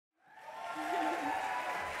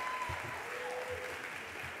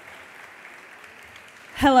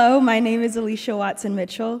Hello, my name is Aleasha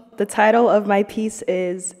Watson-Mitchell. The title of my piece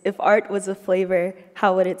is, If Art Was a Flavor,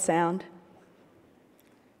 How Would It Sound?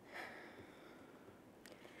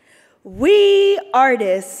 We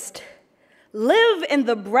artists live in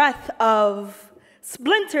the breath of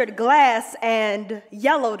splintered glass and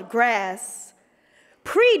yellowed grass,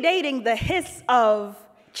 predating the hiss of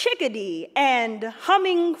chickadee and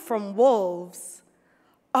humming from wolves.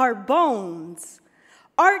 Our bones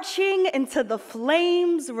arching into the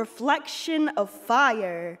flame's reflection of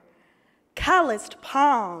fire, calloused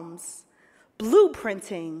palms,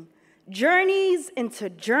 blueprinting journeys into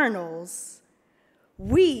journals.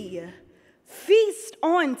 We feast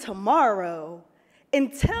on tomorrow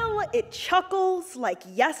until it chuckles like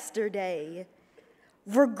yesterday,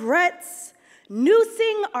 regrets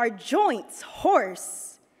noosing our joints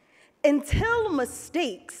hoarse until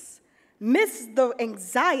mistakes miss the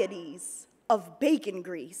anxieties of bacon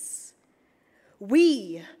grease.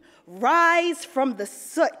 We rise from the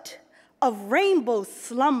soot of rainbow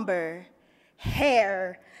slumber,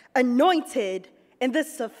 hair anointed in the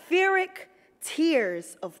sapphiric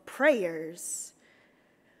tears of prayers.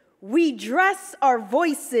 We dress our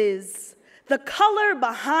voices the color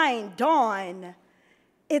behind dawn,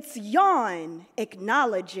 its yawn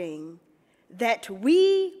acknowledging that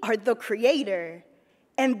we are the creator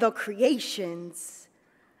and the creations.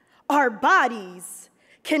 Our bodies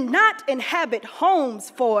cannot inhabit homes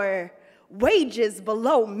for wages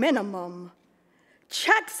below minimum.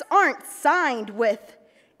 Checks aren't signed with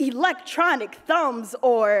electronic thumbs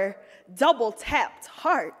or double-tapped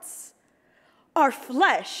hearts. Our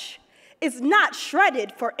flesh is not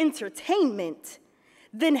shredded for entertainment,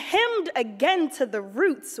 then hemmed again to the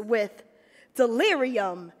roots with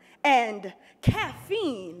delirium and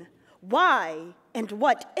caffeine, why and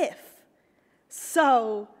what if.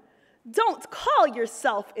 So, don't call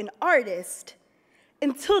yourself an artist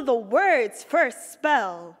until the word's first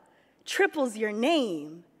spell triples your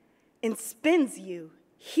name and spins you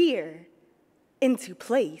here into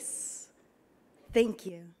place. Thank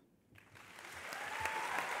you.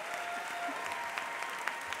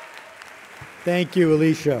 Thank you,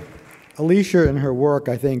 Aleasha. Aleasha and her work,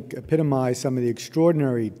 I think, epitomize some of the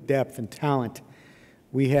extraordinary depth and talent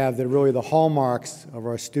we have that are really the hallmarks of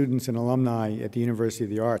our students and alumni at the University of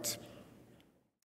the Arts.